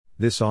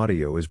This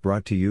audio is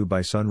brought to you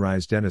by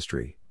Sunrise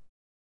Dentistry.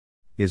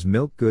 Is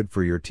milk good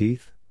for your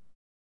teeth?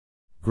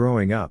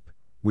 Growing up,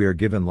 we are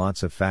given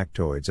lots of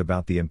factoids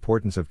about the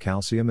importance of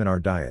calcium in our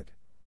diet.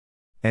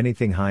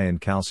 Anything high in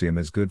calcium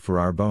is good for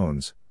our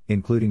bones,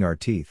 including our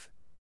teeth.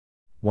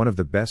 One of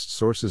the best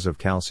sources of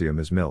calcium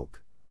is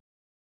milk.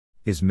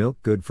 Is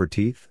milk good for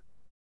teeth?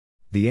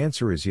 The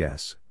answer is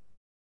yes.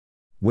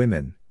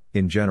 Women,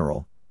 in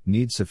general,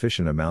 need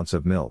sufficient amounts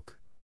of milk.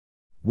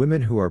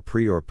 Women who are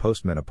pre- or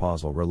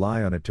postmenopausal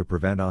rely on it to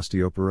prevent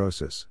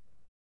osteoporosis.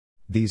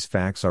 These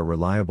facts are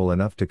reliable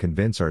enough to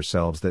convince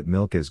ourselves that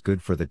milk is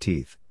good for the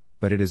teeth,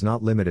 but it is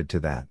not limited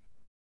to that.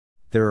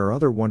 There are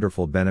other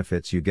wonderful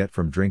benefits you get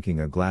from drinking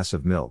a glass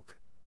of milk.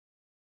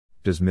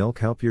 Does milk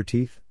help your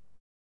teeth?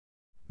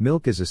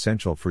 Milk is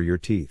essential for your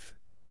teeth.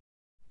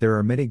 There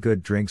are many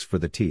good drinks for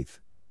the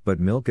teeth, but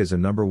milk is a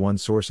 #1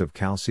 source of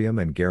calcium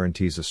and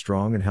guarantees a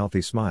strong and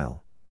healthy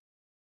smile.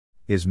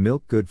 Is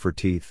milk good for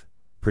teeth,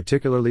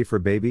 particularly for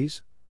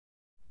babies?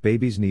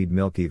 Babies need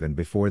milk even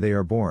before they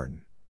are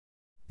born.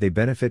 They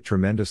benefit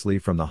tremendously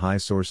from the high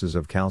sources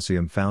of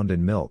calcium found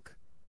in milk.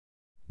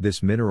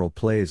 This mineral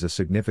plays a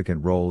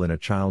significant role in a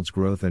child's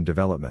growth and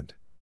development.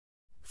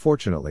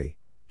 Fortunately,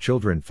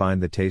 children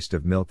find the taste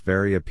of milk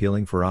very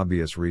appealing for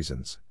obvious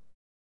reasons.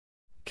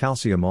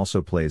 Calcium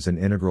also plays an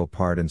integral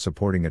part in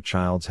supporting a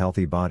child's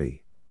healthy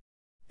body.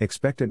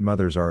 Expectant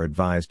mothers are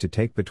advised to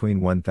take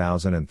between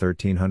 1,000 and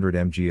 1,300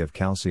 mg of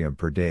calcium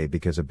per day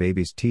because a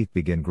baby's teeth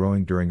begin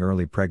growing during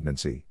early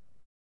pregnancy.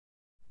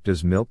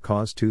 Does milk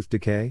cause tooth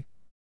decay?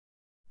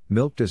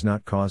 Milk does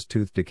not cause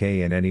tooth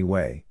decay in any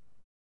way.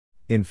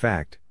 In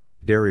fact,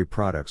 dairy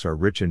products are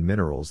rich in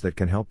minerals that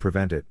can help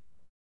prevent it.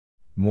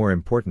 More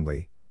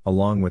importantly,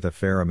 along with a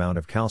fair amount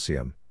of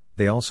calcium,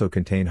 they also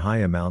contain high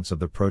amounts of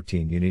the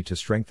protein you need to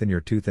strengthen your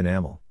tooth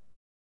enamel.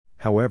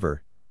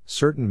 However,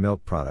 certain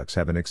milk products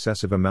have an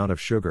excessive amount of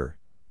sugar,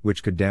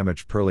 which could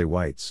damage pearly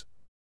whites.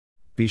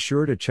 Be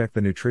sure to check the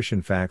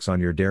nutrition facts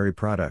on your dairy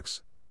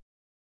products.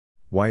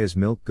 Why is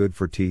milk good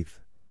for teeth?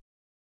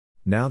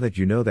 Now that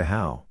you know the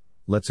how,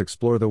 let's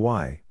explore the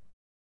why.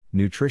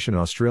 Nutrition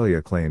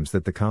Australia claims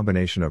that the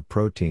combination of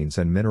proteins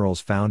and minerals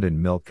found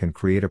in milk can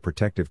create a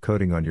protective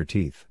coating on your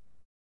teeth.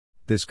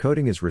 This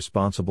coating is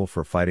responsible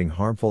for fighting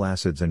harmful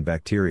acids and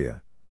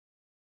bacteria.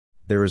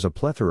 There is a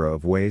plethora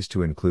of ways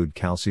to include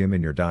calcium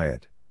in your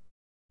diet.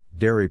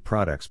 Dairy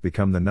products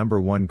become the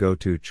 #1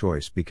 go-to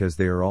choice because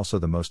they are also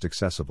the most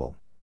accessible.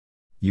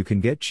 You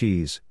can get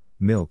cheese,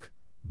 milk,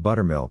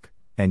 buttermilk,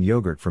 and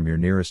yogurt from your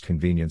nearest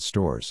convenience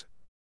stores.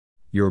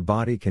 Your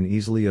body can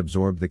easily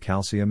absorb the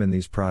calcium in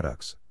these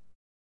products.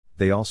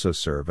 They also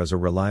serve as a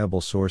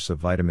reliable source of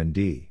vitamin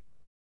D.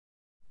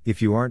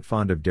 If you aren't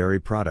fond of dairy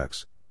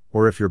products,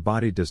 or if your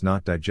body does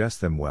not digest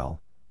them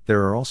well,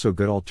 there are also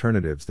good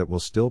alternatives that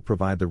will still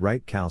provide the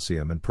right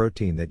calcium and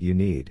protein that you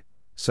need,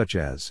 such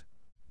as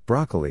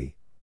broccoli,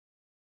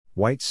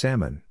 white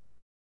salmon,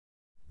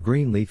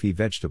 green leafy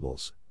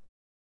vegetables,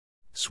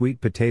 sweet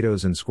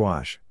potatoes and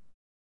squash,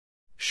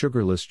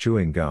 sugarless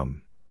chewing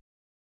gum,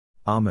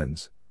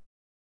 almonds,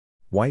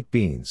 white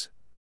beans,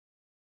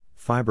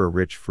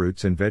 fiber-rich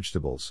fruits and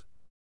vegetables,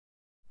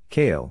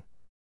 kale,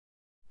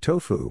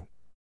 tofu.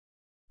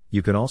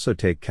 You can also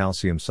take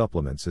calcium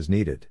supplements as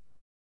needed.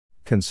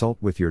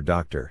 Consult with your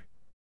doctor.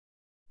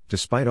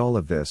 Despite all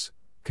of this,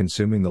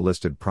 consuming the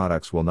listed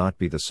products will not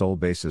be the sole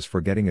basis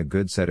for getting a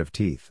good set of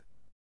teeth.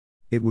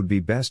 It would be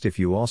best if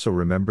you also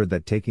remembered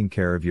that taking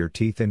care of your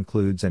teeth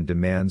includes and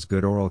demands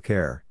good oral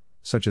care,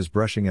 such as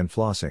brushing and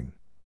flossing.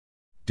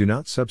 Do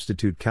not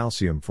substitute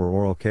calcium for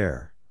oral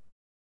care.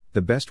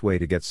 The best way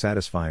to get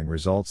satisfying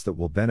results that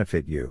will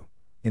benefit you,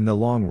 in the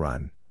long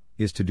run,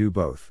 is to do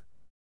both.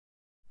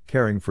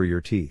 Caring for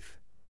your teeth.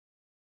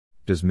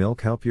 Does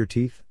milk help your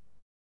teeth?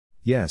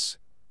 Yes,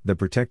 the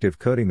protective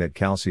coating that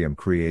calcium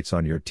creates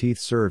on your teeth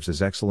serves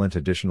as excellent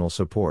additional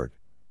support,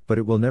 but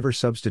it will never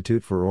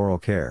substitute for oral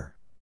care.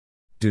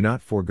 Do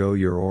not forego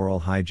your oral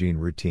hygiene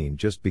routine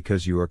just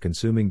because you are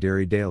consuming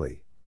dairy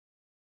daily.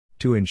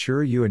 To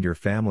ensure you and your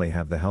family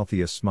have the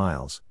healthiest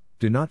smiles,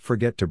 do not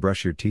forget to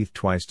brush your teeth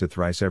twice to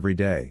thrice every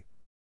day.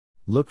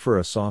 Look for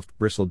a soft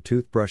bristled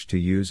toothbrush to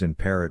use and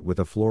pair it with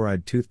a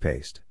fluoride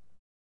toothpaste.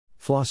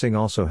 Flossing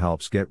also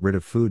helps get rid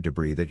of food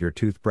debris that your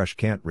toothbrush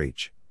can't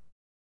reach.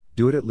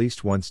 Do it at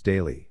least once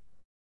daily.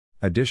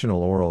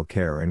 Additional oral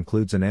care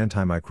includes an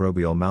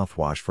antimicrobial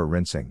mouthwash for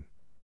rinsing.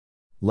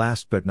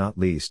 Last but not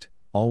least,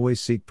 always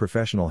seek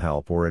professional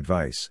help or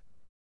advice.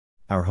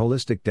 Our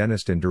holistic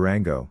dentist in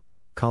Durango,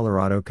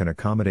 Colorado can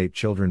accommodate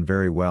children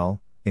very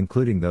well,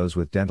 including those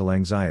with dental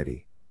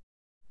anxiety.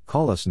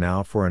 Call us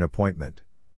now for an appointment.